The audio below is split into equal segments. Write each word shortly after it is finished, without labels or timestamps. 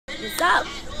What's up?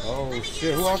 Oh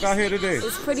shit, who all got here today?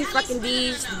 It's Pretty fucking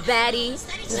Dij, baddie,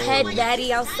 head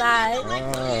baddie outside.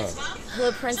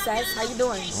 Hood princess, how you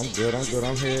doing? I'm good,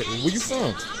 I'm here. Where you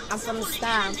from? I'm from the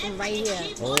Style, I'm from right here.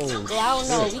 Oh, well, I don't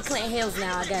know, we Clinton Hills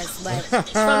now, I guess, but from the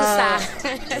Style.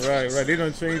 right, they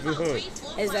done changed the hood.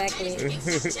 Exactly.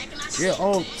 Yeah, I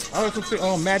was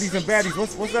saying, maddies and baddies,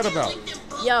 what's that about?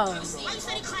 Yo,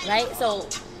 right, so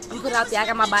you put it out there, I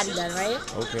got my body done, right?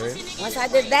 Okay. Once I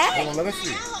did that, hold on, let us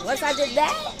see. Once I did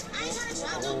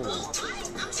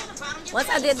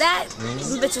that,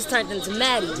 them bitches turned into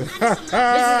maddies. Bitches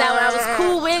that I was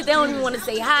cool with, they don't even want to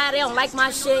say hi, they don't like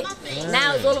my shit.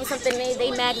 Now it's all of something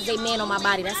they mad because they man on my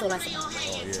body. That's all that's about.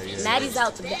 Maddies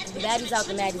out, the baddies out,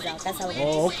 the maddies out. That's how it goes.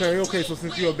 Oh, okay. So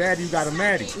since you're a baddie, you got a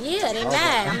maddie. Yeah, they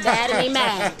mad. I'm bad and they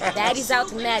mad. Baddies out,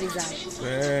 the maddies out.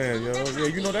 Man, yo, yeah,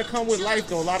 you know that come with life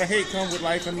though. A lot of hate come with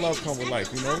life and love come with life.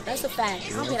 You know. That's a fact. I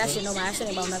don't care that shit no more. That shit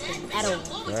ain't about nothing at all.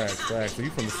 Facts. So you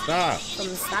from the Style? From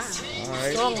the Style. All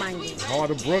right. Strong-minded.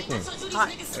 Heart of Brooklyn.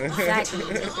 Heart. Exactly.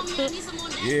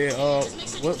 Yeah.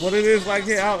 What it is like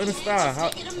here out in the Style?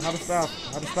 How the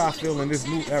Style feel in this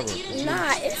new era?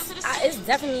 Nah, it's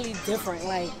definitely different.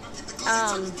 Like,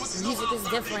 music is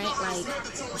different. Like,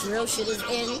 drill shit is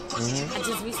in. I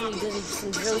just recently did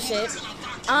some drill shit.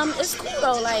 It's cool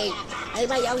though. Like,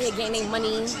 everybody out here getting their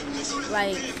money.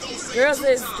 Like, girls.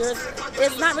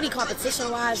 It's not really competition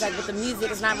wise. Like with the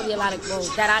music, it's not really a lot of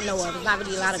that I know of. It's not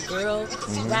really a lot of girl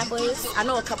rappers. I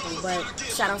know a couple, but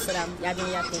shout out to them. Y'all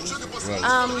doing y'all thing.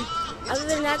 Right. Other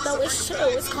than that though, it's chill,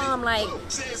 it's calm. Like,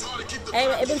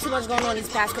 it been too much going on these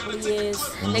past couple of years.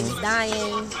 Niggas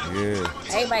dying. Yeah.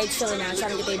 Everybody chilling now,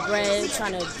 trying to get their bread,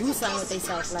 trying to do something with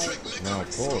themselves. Like, no, of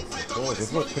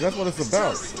course. That's what it's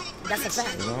about. That's a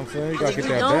fact. You know what I'm saying? You gotta get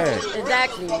that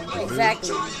bag.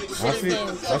 Exactly.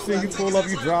 I seen you pull up,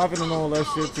 you driving and all that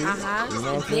shit too. You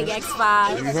know what I'm Big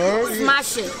X5. You heard? It's my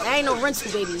shit. That ain't no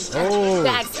rental, baby. Oh. You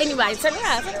can ask anybody. Turn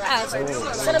around.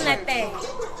 Show them that thing.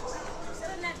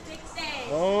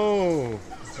 Oh,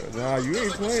 nah, you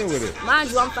ain't playing with it. Mind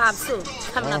you, I'm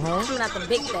 5'2", coming out the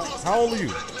big thing. How old are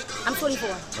you? I'm 24.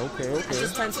 Okay. I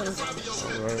just turned 24.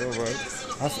 All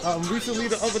right. Recently,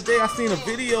 the other day, I seen a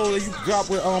video that you dropped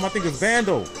with, I think it's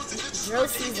Bando. Drill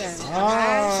season.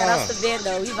 Shout out to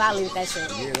Bando. We violated that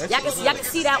shit. Yeah, y'all can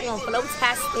see that on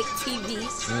Flowtastic TV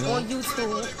on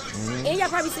YouTube. And y'all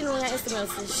probably seen it on your Instagram.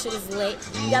 So this shit is lit.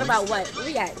 You got about what? What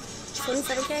we got?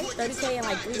 27K? 30K in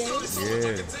like 3 days?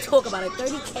 Yeah. Talk about it.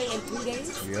 30K in 3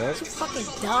 days? Yep. You fucking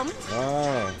dumb.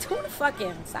 Tune the fuck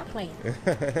in. Stop playing.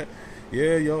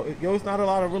 Yeah, yo, it's not a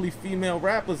lot of really female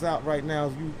rappers out right now.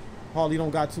 You hardly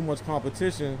don't got too much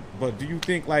competition. But do you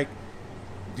think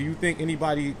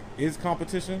anybody is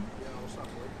competition?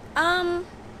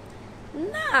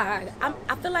 Nah,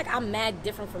 I feel like I'm mad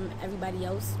different from everybody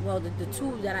else. Well,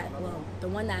 the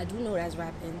one that I do know that's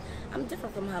rapping, I'm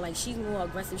different from her. Like, she's more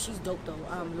aggressive. She's dope though.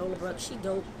 Lola Brooks, she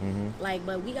dope. Like,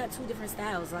 but we got two different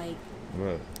styles. Like,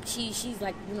 she's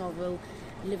like, you know, real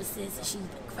lyricist. She's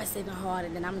aggressive and hard,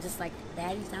 and then I'm just like,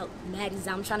 baddies out, maddies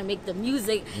out. I'm trying to make the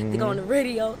music to go on the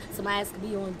radio, so my ass could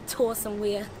be on tour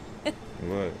somewhere.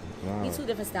 Right. Wow. We two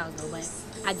different styles though, but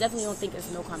I definitely don't think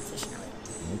there's no competition out there.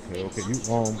 Okay.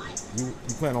 You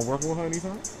plan on working with her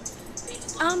anytime?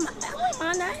 I wouldn't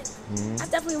mind that. I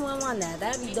definitely wouldn't mind that.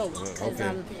 That'd be dope. Cause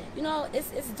you know,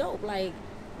 it's dope. Like,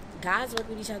 guys work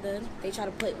with each other. They try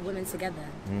to put women together,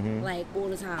 like all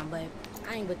the time. But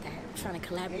I ain't with that. I'm trying to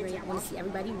collaborate. I want to see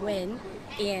everybody win,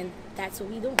 and that's what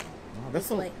we doing.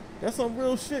 That's some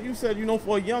real shit you said, you know,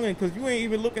 for a youngin', because you ain't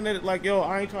even looking at it like, yo,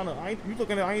 I ain't trying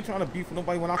to beef with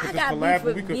nobody when I could just collab.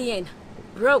 Beef with being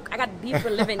broke. I got beef for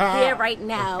living here right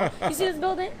now. You see this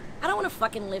building? I don't want to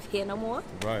fucking live here no more.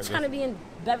 Right. I'm trying to be in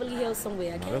Beverly Hills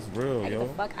somewhere. Okay? That's real, I get the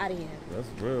fuck out of here. That's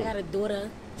real. I got a daughter.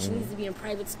 She needs to be in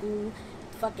private school.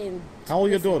 Fucking. How old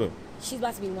your daughter? She's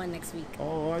about to be 1 next week.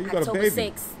 Oh, you got a baby.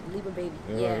 October 6th, Libra baby.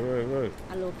 Yeah. Right.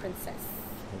 A little princess.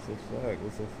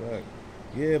 That's a fact.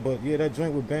 Yeah, but that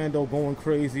joint with Bando going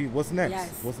crazy. What's next?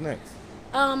 Yes. What's next?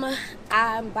 I'm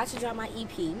about to drop my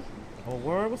EP. Oh,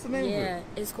 word? What's the name of it? Yeah,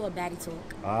 it's called Baddie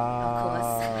Talk.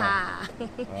 Of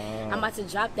course. I'm about to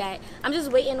drop that. I'm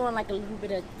just waiting on like a little bit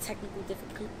of technical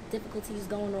difficulties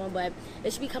going on, but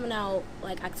it should be coming out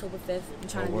like October 5th. I'm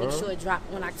trying to make sure it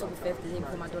drops on October 5th, the day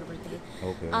before my daughter's birthday.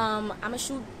 Okay. I'm gonna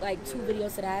shoot like 2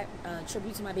 videos to that.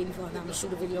 Tribute to my baby father. I'm gonna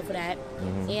shoot a video for that,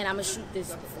 and I'm gonna shoot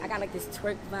this. I got like this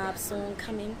twerk vibe song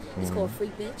coming. It's called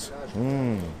Free Bitch,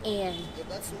 and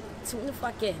tune the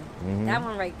fuck in. That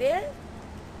one right there.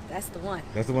 That's the one.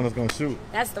 That's the one that's gonna shoot.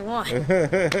 That's the one.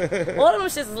 All of them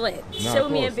shits is lit. Shit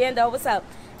with me and Bando, what's up?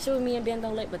 Shit with me and Bando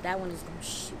lit, but that one is gonna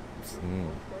shoot.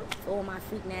 For all my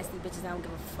freak nasty bitches, I don't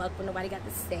give a fuck what nobody got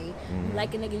to say. You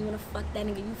like a nigga, you wanna fuck that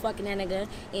nigga, you fucking that nigga,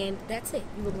 and that's it.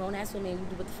 You a grown ass woman, you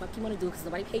do what the fuck you wanna do, because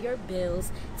nobody pay your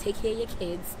bills, take care of your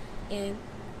kids, and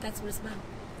that's what it's about.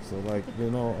 So like,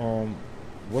 you know,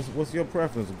 what's your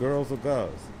preference, girls or guys?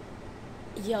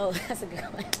 Yo, that's a good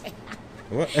one.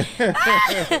 What?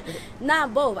 Nah,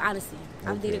 both, honestly.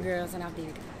 I've Okay. dated girls and I've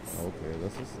dated guys. Okay,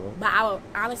 that's what's up. But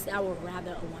I would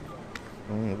rather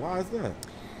a woman. Why is that?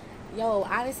 Yo,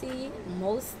 honestly,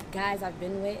 most guys I've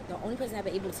been with, the only person that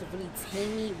been able to really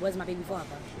tame me was my baby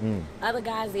father. Other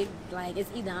guys, they like, it's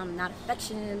either I'm not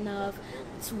affectionate enough,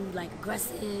 too like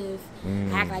aggressive,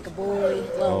 act like a boy.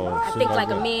 Well, I think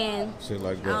like a man. Shit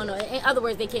like that. I don't know. In other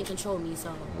words, they can't control me,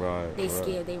 so they right.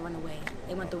 scared, they run away.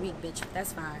 They want the weak bitch.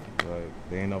 That's fine. Right,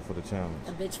 they ain't up for the challenge.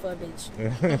 A bitch for a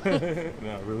bitch.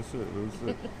 Nah, real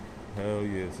shit. Hell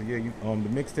yeah. So yeah, you the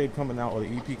mixtape coming out, or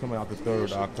the EP coming out the 3rd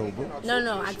of October.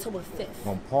 No, October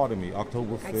 5th. Pardon me,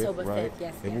 October 5th, October 5th, right?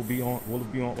 yes, It yes. will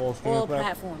it be on all streaming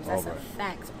Platforms. That's a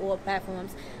fact. All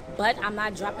platforms. But I'm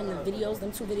not dropping the videos.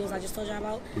 Them 2 videos I just told you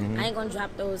about. I ain't gonna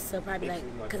drop those till probably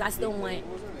like, cause I still want,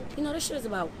 you know, this shit is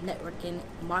about networking,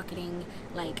 marketing,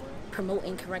 like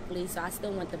promoting correctly. So I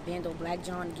still want the Bando Black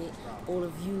John to get all the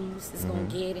views it's gonna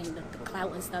get and the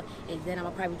clout and stuff. And then I'm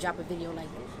gonna probably drop a video like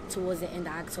towards the end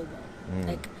of October,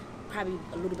 like probably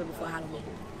a little bit before Halloween.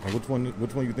 And which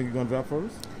one you think you're gonna drop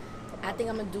first? I think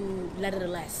I'm gonna do Letter to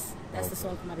Less. That's the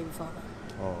song for my baby father.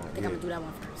 Oh, I think I'm gonna do that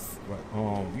one first.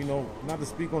 Right. You know, not to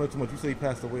speak on it too much. You say he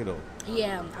passed away though.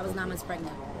 Yeah, I was 9 months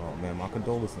pregnant. Oh man, my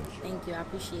condolences. Thank you, I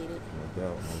appreciate it.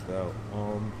 No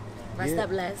doubt. Rest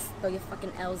up, Les. Throw your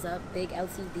fucking L's up. Big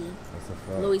LTD. That's a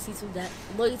fact. Loyalty till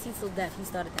death. He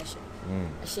started that shit.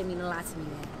 That shit mean a lot to me,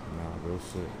 man. Nah, real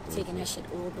shit. Taking that shit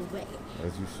all the way.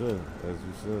 As you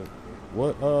should.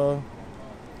 What,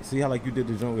 see how like you did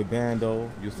the joint with Bando,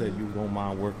 you said you don't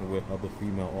mind working with other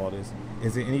female artists.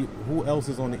 Is there who else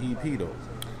is on the EP though?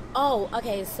 Oh,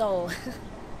 okay, so,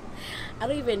 I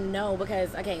don't even know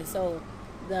because, okay, so,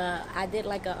 I did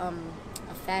like a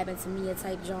Fab and Tamia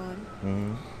type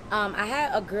John. I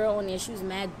had a girl on there, she was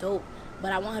mad dope,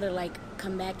 but I want her to like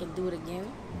come back and do it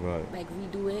again. Right. Like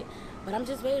redo it. But I'm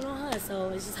just waiting on her, so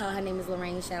it's just her name is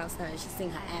Lorraine, shout out to her. She sing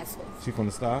her ass off. She from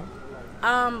the style?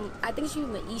 I think she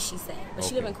from the East, she said. But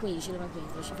she live in Queens,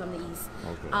 but she from the East.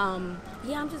 Okay.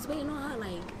 Yeah, I'm just waiting on her,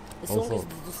 like, the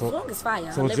song is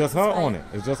fire. So it's just her on it?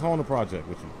 It's just her on the project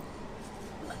with you?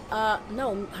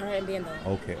 No, her and Bando.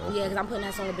 Okay. Yeah, because I'm putting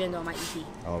that song with Bando on my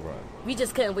EP. All right. We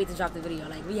just couldn't wait to drop the video.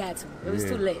 Like, we had to. It was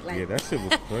too lit. Like, yeah, that shit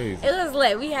was crazy. It was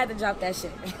lit. We had to drop that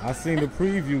shit. I seen the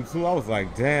preview, too. I was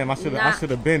like, damn, I should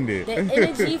have been there. The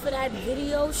energy for that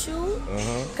video shoot,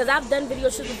 because I've done video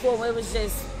shoots before where it was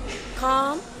just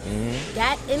calm.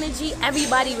 That energy,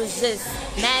 everybody was just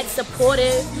mad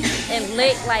supportive and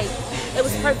lit. Like, it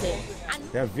was perfect.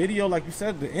 That video, like you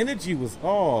said, the energy was,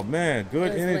 oh man,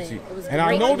 good energy. And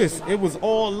I noticed energy. It was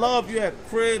all love. You had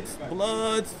crips,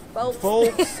 bloods,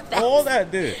 folks, all that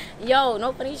did. Yo,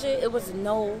 no funny shit, it was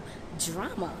no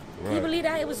drama. Can you believe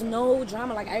that? It was no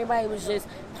drama. Like, everybody was just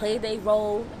play their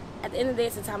role. At the end of the day,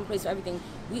 it's a time and place for everything.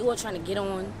 We all trying to get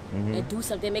on and do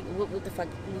something. Make what the fuck?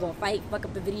 We gonna fight, fuck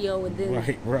up the video, and then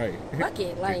right. Fuck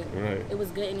it. Like it was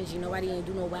good energy. Nobody ain't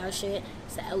do no wild shit.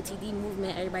 It's the LTD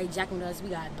movement. Everybody jacking with us. We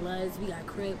got Bloods. We got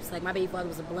Crips. Like my baby father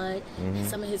was a Blood.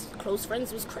 Some of his close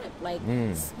friends was Crip. Like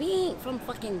we ain't from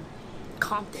fucking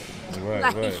Compton.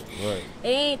 Right. It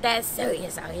ain't that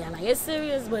serious out here. Like it's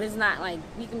serious, but it's not. Like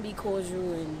we can be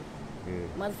cordial and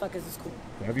motherfuckers is cool.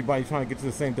 Everybody trying to get to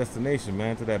the same destination,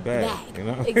 man, to that bag. You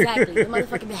know? Exactly, the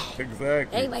motherfucking bag.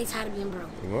 Exactly. Everybody tired of being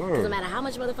broke. Because no matter how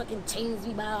much motherfucking chains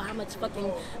we buy, how much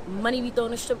fucking money we throw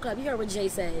in the strip club. You heard what Jay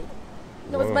said.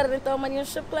 You know what's better than throwing money in a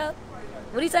strip club?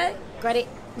 What'd he say? Credit.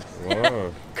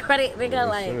 Credit, nigga,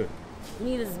 like, we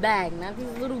need this bag. Not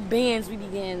these little bands we be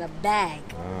getting a bag.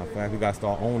 In fact, we gotta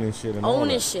start owning shit and owning all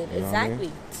that, shit, you know exactly.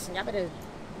 What I mean? Y'all better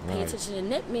pay attention to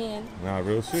Nip, man. Nah,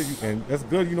 real shit. And that's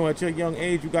good. You know, at your young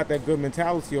age, you got that good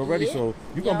mentality already. Yeah. So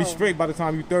you're going to be straight by the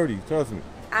time you're 30. Trust me.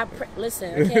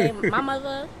 Listen, okay? My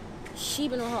mother, she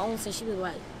been on her own since she was,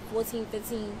 like, 14,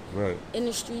 15. Right. In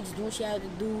the streets, doing what she had to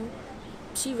do.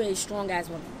 She really strong-ass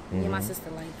woman. Me and my sister,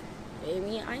 like,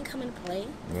 I ain't coming to play.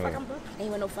 The fuck I'm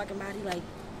playing with no fucking body. Like,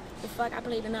 the fuck, I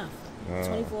played enough.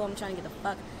 24, I'm trying to get the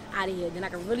fuck out of here. Then I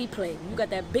can really play. You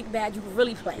got that big bag, you can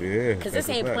really play. Yeah. Because this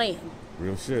ain't playing.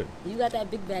 Real shit. You got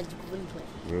that big bag, you can really play.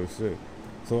 Real shit.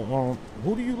 So,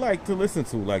 who do you like to listen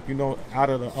to? Like, you know, out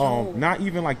of the, not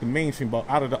even like the mainstream, but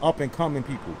out of the up and coming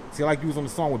people. See, like you was on the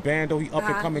song with Bando, he up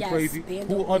and coming crazy.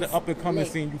 Bando who are the up and coming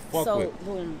scene you fuck with?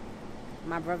 So,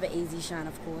 my brother AZ Shine,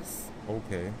 of course.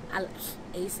 Okay.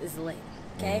 Ace is lit.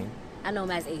 Okay? I know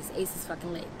him as Ace. Ace is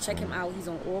fucking lit. Check him out. He's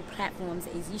on all platforms.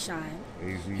 AZ Shine.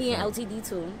 He in LTD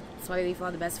too. It's my baby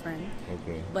father best friend.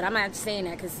 Okay. But I'm not saying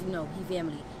that because, you know, he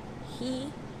family.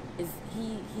 He's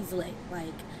lit.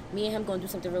 Like, me and him gonna do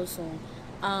something real soon.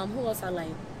 Who else I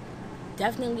like?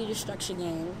 Definitely the Structure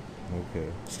Gang. Okay.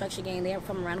 Structure Gang, they're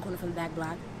from around the corner from the back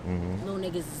block. Little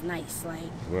niggas is nice.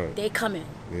 Like, they coming.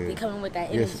 Yeah. They coming with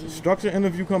that energy. Yeah, Structure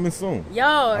interview coming soon.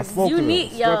 Yo, it's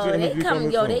unique. Yo, they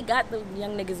coming. Yo, they got the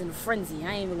young niggas in a frenzy.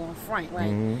 I ain't even gonna front. Like,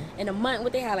 in a month,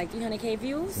 what they had, like 300K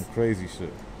views? Some crazy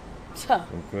shit.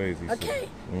 Some crazy shit. Okay.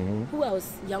 Who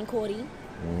else? Young Cordy.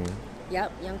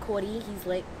 Yep, Young Cordy. He's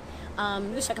lit. You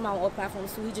can check him out on all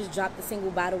platforms too. He just dropped the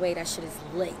single, By the Way. That shit is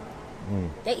lit.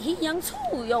 He young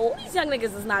too. Yo, all these young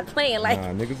niggas is not playing. Like,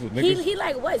 niggas. He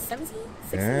like what, 17?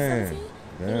 16, 17?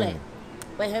 He lit.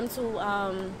 But him too,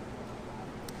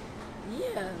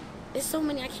 yeah. There's so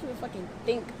many, I can't even fucking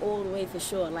think all the way for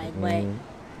sure. Like, but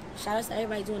shout out to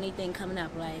everybody doing anything coming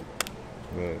up. Like,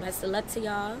 best of luck to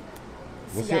y'all.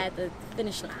 See y'all at the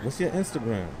finish line. What's your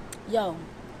Instagram? Yo,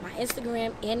 my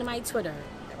Instagram and my Twitter,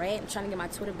 right? I'm trying to get my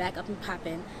Twitter back up and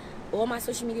popping. All my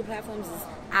social media platforms is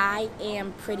I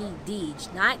am Pretty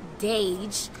Dij. Not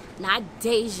Dej, not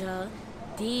Deja.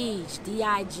 Dij,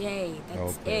 D-I-J.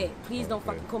 That's it. Please don't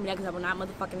fucking call me that because I will not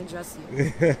motherfucking address you.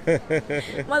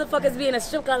 Motherfuckers be in a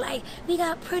strip club like, we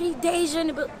got Pretty Deja in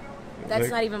the book. That's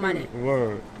not even my name.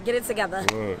 Word. Get it together.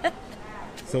 Word.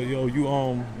 So, yo, you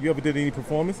ever did any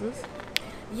performances?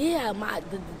 Yeah, my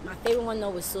favorite one though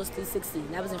was Source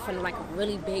 360. That was in front of like a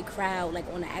really big crowd, like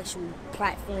on the actual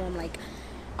platform. Like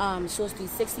Source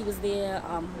 360 was there.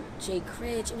 Jay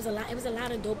Critch. It was a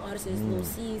lot of dope artists. Lil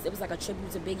C's. It was like a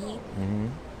tribute to Biggie.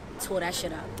 Tore that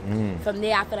shit up. From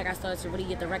there, I feel like I started to really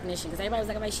get the recognition because everybody was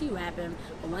like, "Right, she rapping."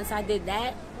 But once I did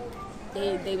that,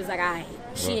 they was like, "Alright,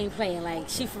 she ain't playing. Like,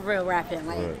 she for real rapping.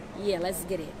 Like, yeah, let's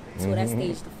get it." Tore that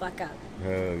stage the fuck up.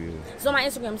 Hell yeah. So on my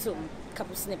Instagram too, a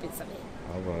couple snippets of it.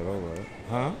 All right.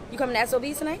 Huh? You coming to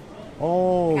SOB tonight?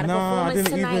 Oh, nah, I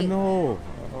didn't even know.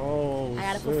 Oh, I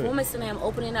got a performance tonight. I'm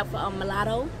opening up for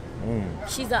Mulatto.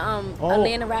 She's a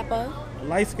Atlanta rapper.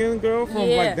 Light-skinned girl from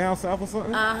like down south or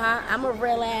something? I'm a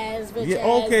real ass, rich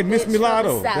ass okay, Miss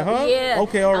Mulatto. Yeah.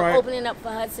 Okay, all right. I'm opening up for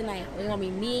her tonight. It's gonna be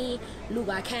me, Lou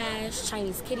Got Cash,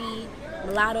 Chinese Kitty,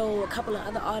 Mulatto, a couple of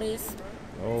other artists.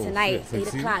 Tonight,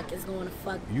 8 o'clock is going to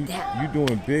fuck down. You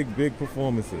doing big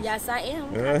performances. Yes, I am.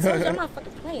 I told you I'm not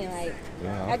fucking playing. Like,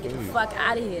 I get the fuck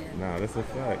out of here. Nah, that's a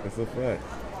fact.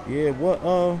 Yeah, what,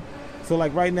 so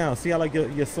like right now, see how like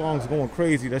your song's going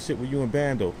crazy, that shit with you and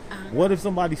Bando. What if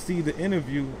somebody see the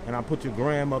interview and I put your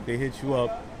gram up, they hit you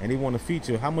up, and they want to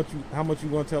feature, how much you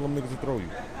gonna tell them niggas to throw you?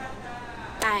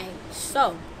 Alright,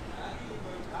 so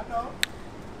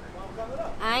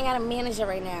I ain't got a manager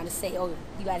right now to say, oh,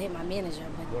 you gotta hit my manager.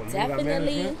 But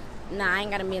definitely, nah, I ain't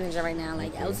got a manager right now.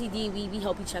 Like, LTD, we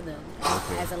help each other.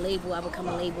 As a label, I become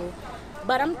a label.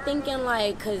 But I'm thinking,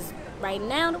 like, because right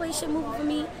now, the way shit moving for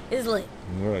me is lit.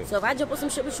 Right. So if I jump on some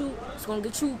shit with you, it's gonna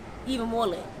get you even more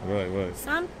lit. Right.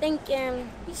 So I'm thinking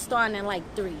we starting at like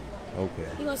 3. Okay.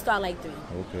 We gonna start like 3.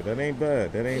 Okay, that ain't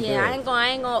bad. Yeah, I ain't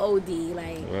gonna OD.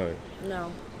 Like,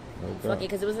 no. Okay. Fuck it,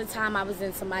 because it was a time I was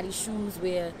in somebody's shoes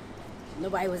where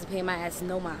nobody was paying my ass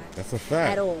no mind. That's a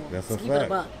fact. At all. That's a fact. Keep it a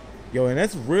buck. Yo, and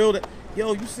that's real.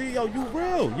 Yo, you see, you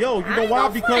real. Yo, you know why?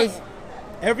 Because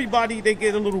everybody, they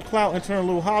get a little clout and turn a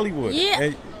little Hollywood. Yeah.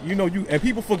 And and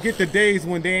people forget the days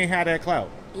when they ain't had that clout.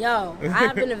 Yo,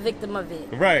 I've been a victim of it.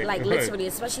 Right. Like, literally,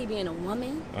 especially being a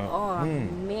woman.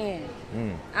 Man.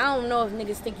 I don't know if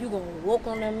niggas think you gonna walk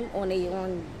on them on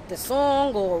the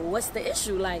song or what's the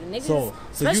issue. Like, niggas,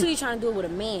 especially trying to do it with a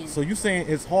man. So you saying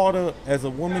it's harder as a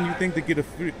woman, you think, to get a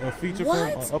feature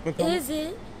from up and coming? Is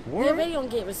it? We already don't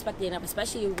get respected enough,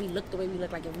 especially if we look the way we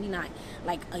look. Like, if we not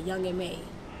like a young and May.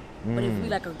 But if we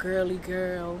like a girly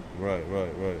girl, right,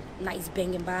 nice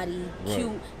banging body,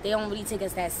 cute, they don't really take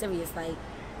us that serious. Like,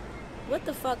 what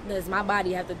the fuck does my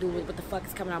body have to do with what the fuck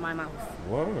is coming out of my mouth?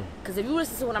 Word. Because if you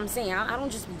listen to what I'm saying, I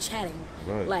don't just be chatting.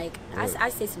 Right. Like, I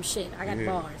say some shit. I got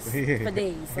bars for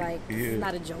days. Like, it's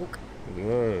not a joke.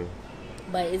 Word.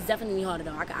 But it's definitely harder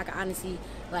though. I can honestly,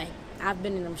 like, I've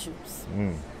been in them shoes.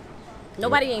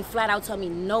 Nobody ain't flat out told me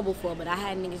no before, but I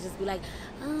had niggas just be like,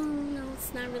 oh, no,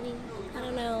 it's not really, I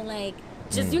don't know, like,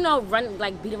 just, run,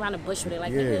 like, beat around the bush with it.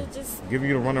 Like, nigga, just giving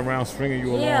you the run around, stringing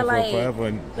you along for forever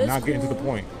and not getting to the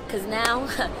point. Because now,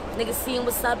 niggas seeing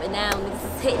what's up, and now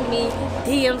niggas is hitting me,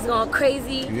 DMs going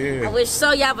crazy. Yeah. I wish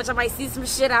show y'all, but y'all might see some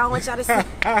shit I don't want y'all to see.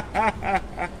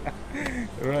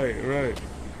 Right.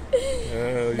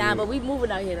 Nah, but we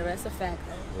moving out here, though. That's a fact.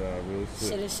 Yeah, real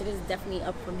shit. Shit is definitely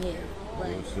up from here. But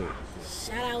real shit.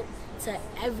 Shout out to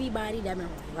everybody that been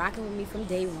rocking with me from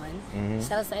day one.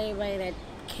 Shout out to everybody that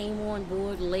came on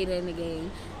board later in the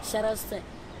game. Shout outs to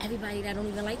everybody that don't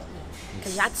even like me.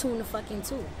 Because y'all tune the fucking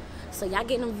too. So y'all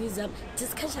getting them views up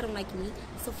just because y'all don't like me.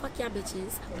 So fuck y'all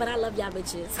bitches. But I love y'all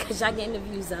bitches because y'all getting the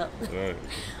views up. Right.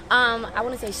 I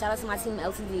want to say shout out to my team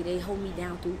LTD. They hold me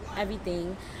down through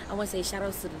everything. I want to say shout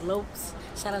outs to the Lopes.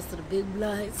 Shout outs to the Big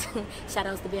Bloods. Shout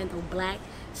outs to Bando Black.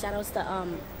 Shout outs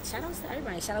to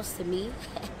everybody. Shout outs to me.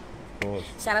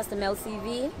 Shout outs to Melz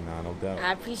TV. Nah, no doubt.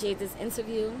 I appreciate this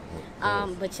interview.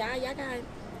 But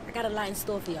I got a lot in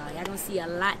store for y'all. Y'all gonna see a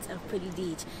lot of Pretty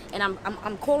Dij. And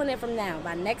I'm calling it from now.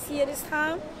 By next year this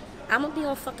time, I'm gonna be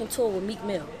on fucking tour with Meek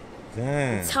Mill.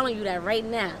 Damn. I'm telling you that right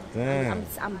now. Damn.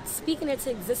 I'm speaking it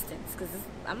to existence because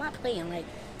I'm not playing. Like,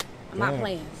 I'm not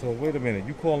playing. So wait a minute.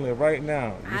 You calling it right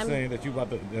now? You're saying that you about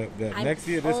to that next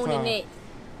year this time?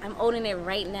 I'm owning it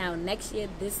right now. Next year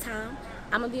this time,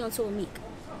 I'm gonna be on tour with Meek.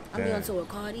 I'm gonna be on tour with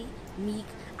Cardi, Meek.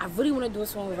 I really want to do a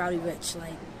song with Rowdy Rich.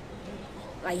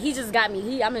 Like he just got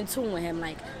me. I'm in tune with him.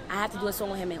 Like I have to do a song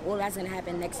with him, and all that's gonna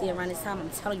happen next year around this time. I'm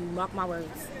telling you, mark my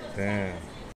words. Damn.